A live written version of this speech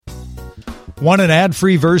Want an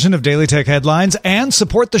ad-free version of Daily Tech Headlines and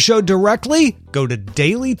support the show directly? Go to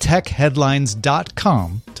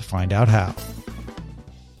dailytechheadlines.com to find out how.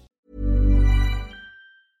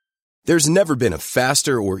 There's never been a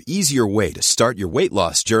faster or easier way to start your weight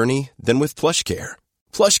loss journey than with PlushCare.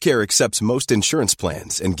 PlushCare accepts most insurance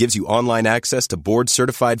plans and gives you online access to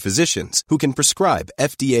board-certified physicians who can prescribe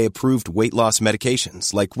FDA-approved weight loss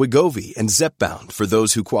medications like Wegovy and Zepbound for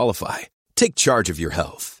those who qualify. Take charge of your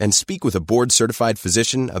health and speak with a board-certified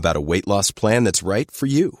physician about a weight loss plan that's right for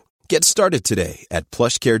you. Get started today at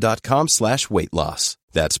plushcare.com/weight loss.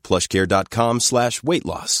 That's plushcare.com/weight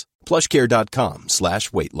loss.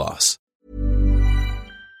 plushcare.com/weight loss.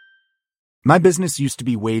 My business used to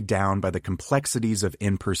be weighed down by the complexities of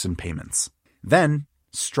in-person payments. Then,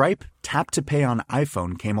 Stripe Tap to Pay on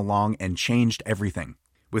iPhone came along and changed everything.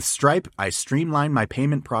 With Stripe, I streamlined my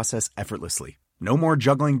payment process effortlessly. No more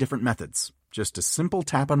juggling different methods. Just a simple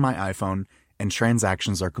tap on my iPhone and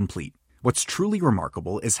transactions are complete. What's truly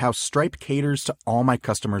remarkable is how Stripe caters to all my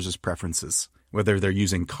customers' preferences. Whether they're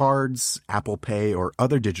using cards, Apple Pay, or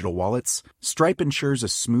other digital wallets, Stripe ensures a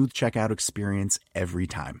smooth checkout experience every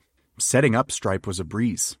time. Setting up Stripe was a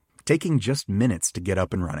breeze, taking just minutes to get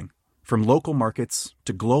up and running. From local markets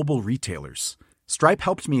to global retailers, Stripe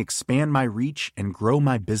helped me expand my reach and grow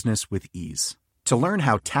my business with ease. To learn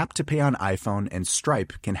how Tap to Pay on iPhone and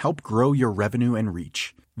Stripe can help grow your revenue and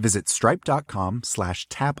reach, visit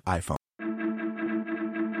stripe.com/tapiphone.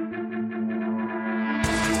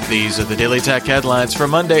 These are the Daily Tech Headlines for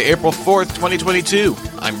Monday, April 4th, 2022.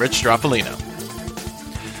 I'm Rich Stroffolino.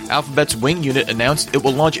 Alphabet's Wing unit announced it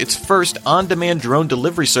will launch its first on-demand drone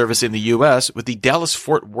delivery service in the U.S. with the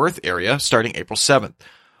Dallas-Fort Worth area starting April 7th.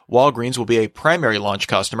 Walgreens will be a primary launch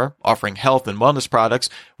customer, offering health and wellness products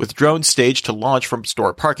with drones staged to launch from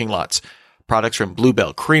store parking lots. Products from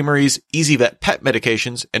Bluebell Creameries, EasyVet pet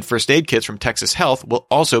medications, and first aid kits from Texas Health will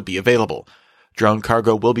also be available. Drone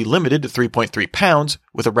cargo will be limited to 3.3 pounds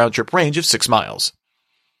with a round-trip range of 6 miles.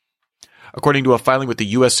 According to a filing with the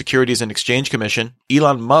U.S. Securities and Exchange Commission,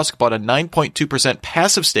 Elon Musk bought a 9.2%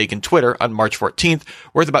 passive stake in Twitter on March 14th,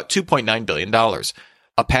 worth about $2.9 billion.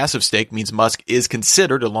 A passive stake means Musk is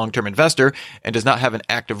considered a long-term investor and does not have an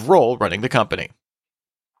active role running the company.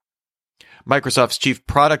 Microsoft's Chief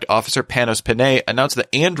Product Officer Panos Panay announced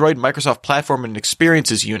the Android Microsoft Platform and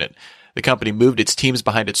Experiences Unit. The company moved its teams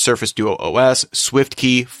behind its Surface Duo OS,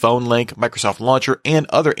 SwiftKey, PhoneLink, Microsoft Launcher, and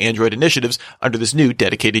other Android initiatives under this new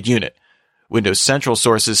dedicated unit. Windows Central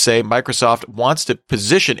sources say Microsoft wants to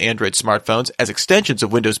position Android smartphones as extensions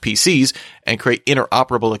of Windows PCs and create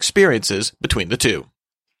interoperable experiences between the two.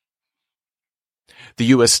 The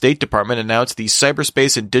U.S. State Department announced the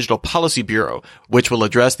Cyberspace and Digital Policy Bureau, which will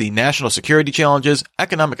address the national security challenges,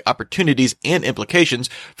 economic opportunities, and implications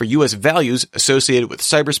for U.S. values associated with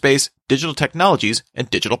cyberspace, digital technologies, and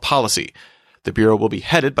digital policy. The Bureau will be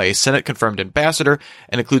headed by a Senate-confirmed ambassador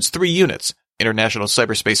and includes 3 units: International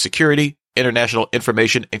Cyberspace Security, International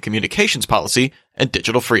Information and Communications Policy, and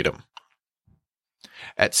Digital Freedom.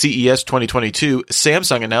 At CES 2022,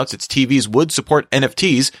 Samsung announced its TVs would support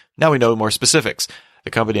NFTs. Now we know more specifics.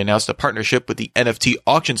 The company announced a partnership with the NFT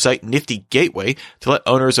auction site Nifty Gateway to let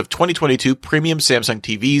owners of 2022 premium Samsung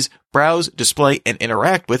TVs browse, display, and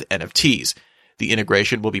interact with NFTs. The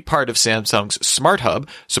integration will be part of Samsung's Smart Hub,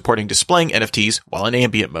 supporting displaying NFTs while in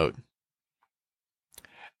ambient mode.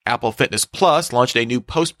 Apple Fitness Plus launched a new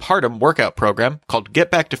postpartum workout program called Get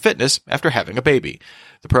Back to Fitness after having a baby.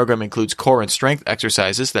 The program includes core and strength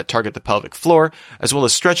exercises that target the pelvic floor, as well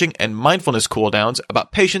as stretching and mindfulness cool-downs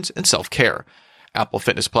about patience and self-care. Apple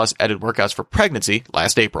Fitness Plus added workouts for pregnancy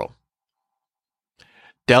last April.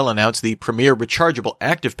 Dell announced the Premier Rechargeable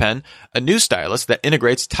Active Pen, a new stylus that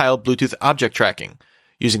integrates Tile Bluetooth object tracking.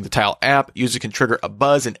 Using the Tile app, users can trigger a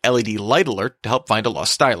buzz and LED light alert to help find a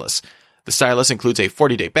lost stylus. The stylus includes a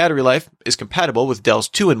 40-day battery life, is compatible with Dell's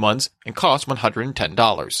 2-in-1s, and costs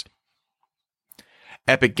 $110.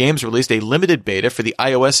 Epic Games released a limited beta for the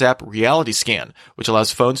iOS app Reality Scan, which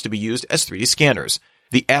allows phones to be used as 3D scanners.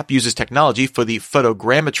 The app uses technology for the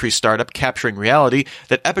photogrammetry startup Capturing Reality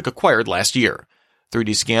that Epic acquired last year.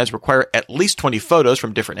 3D scans require at least 20 photos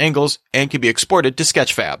from different angles and can be exported to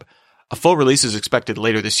Sketchfab. A full release is expected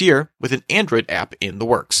later this year, with an Android app in the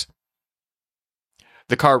works.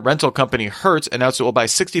 The car rental company Hertz announced it will buy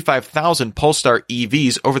 65,000 Polestar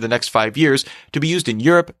EVs over the next 5 years to be used in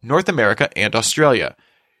Europe, North America, and Australia.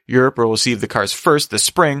 Europe will receive the cars first this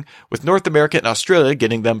spring, with North America and Australia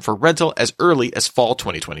getting them for rental as early as fall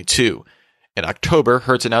 2022. In October,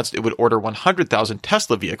 Hertz announced it would order 100,000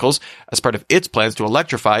 Tesla vehicles as part of its plans to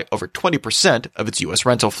electrify over 20% of its U.S.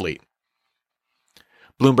 rental fleet.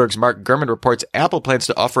 Bloomberg's Mark Gurman reports Apple plans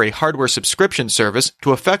to offer a hardware subscription service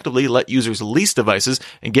to effectively let users lease devices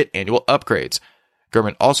and get annual upgrades.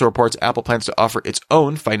 Gurman also reports Apple plans to offer its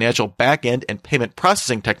own financial back-end and payment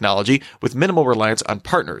processing technology with minimal reliance on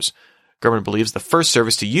partners. Gurman believes the first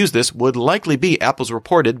service to use this would likely be Apple's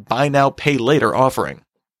reported buy now, pay later offering.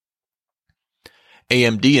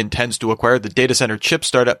 AMD intends to acquire the data center chip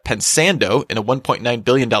startup Pensando in a $1.9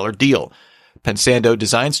 billion deal. Pensando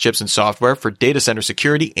designs chips and software for data center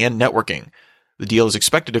security and networking. The deal is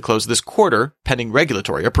expected to close this quarter, pending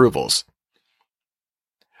regulatory approvals.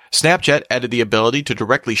 Snapchat added the ability to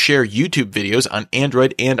directly share YouTube videos on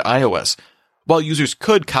Android and iOS. While users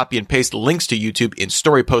could copy and paste links to YouTube in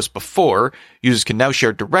story posts before, users can now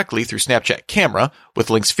share directly through Snapchat Camera, with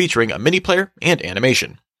links featuring a mini player and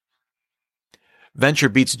animation.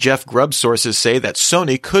 VentureBeat's Jeff Grubb sources say that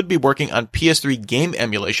Sony could be working on PS3 game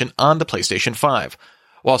emulation on the PlayStation 5.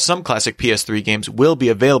 While some classic PS3 games will be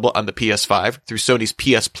available on the PS5 through Sony's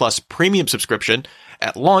PS Plus premium subscription,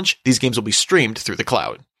 at launch, these games will be streamed through the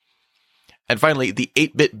cloud. And finally, the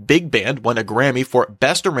 8-Bit Big Band won a Grammy for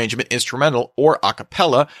Best Arrangement Instrumental or A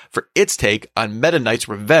Cappella for its take on Meta Knight's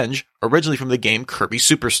Revenge, originally from the game Kirby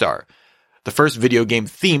Superstar. The first video game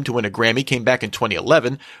theme to win a Grammy came back in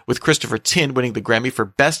 2011, with Christopher Tin winning the Grammy for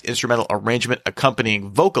Best Instrumental Arrangement Accompanying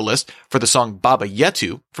Vocalist for the song Baba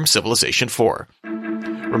Yetu from Civilization 4.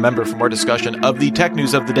 Remember, for more discussion of the tech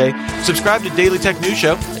news of the day, subscribe to Daily Tech News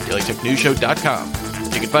Show at dailytechnewsshow.com.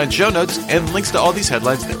 You can find show notes and links to all these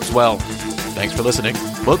headlines there as well. Thanks for listening.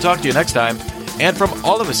 We'll talk to you next time. And from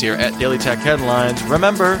all of us here at Daily Tech Headlines,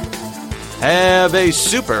 remember, have a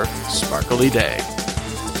super sparkly day.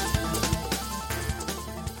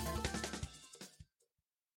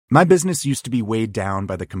 My business used to be weighed down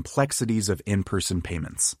by the complexities of in-person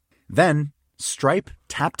payments. Then, Stripe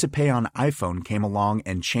Tap to Pay on iPhone came along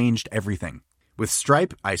and changed everything. With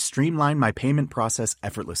Stripe, I streamlined my payment process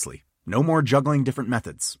effortlessly. No more juggling different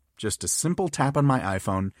methods. Just a simple tap on my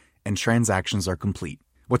iPhone, and transactions are complete.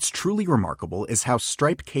 What's truly remarkable is how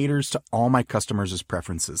Stripe caters to all my customers'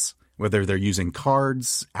 preferences. Whether they're using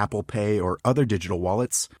cards, Apple Pay, or other digital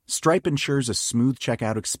wallets, Stripe ensures a smooth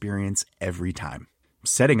checkout experience every time.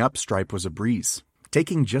 Setting up Stripe was a breeze,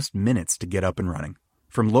 taking just minutes to get up and running.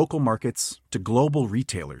 From local markets to global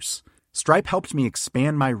retailers, Stripe helped me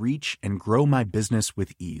expand my reach and grow my business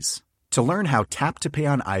with ease. To learn how Tap to Pay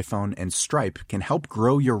on iPhone and Stripe can help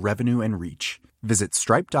grow your revenue and reach, visit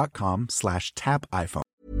stripe.com/tapiphone.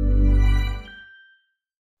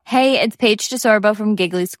 Hey, it's Paige DeSorbo from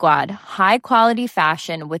Giggly Squad. High quality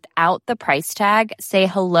fashion without the price tag. Say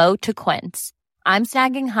hello to Quince. I'm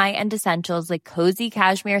snagging high-end essentials like cozy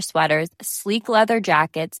cashmere sweaters, sleek leather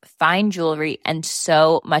jackets, fine jewelry, and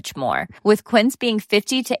so much more. With Quince being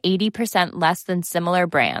 50 to 80% less than similar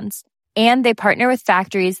brands. And they partner with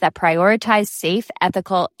factories that prioritize safe,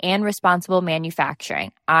 ethical, and responsible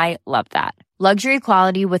manufacturing. I love that. Luxury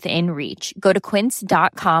quality within reach. Go to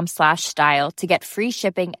quince.com/style to get free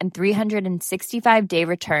shipping and 365-day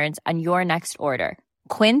returns on your next order.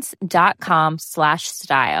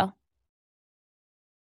 Quince.com/style.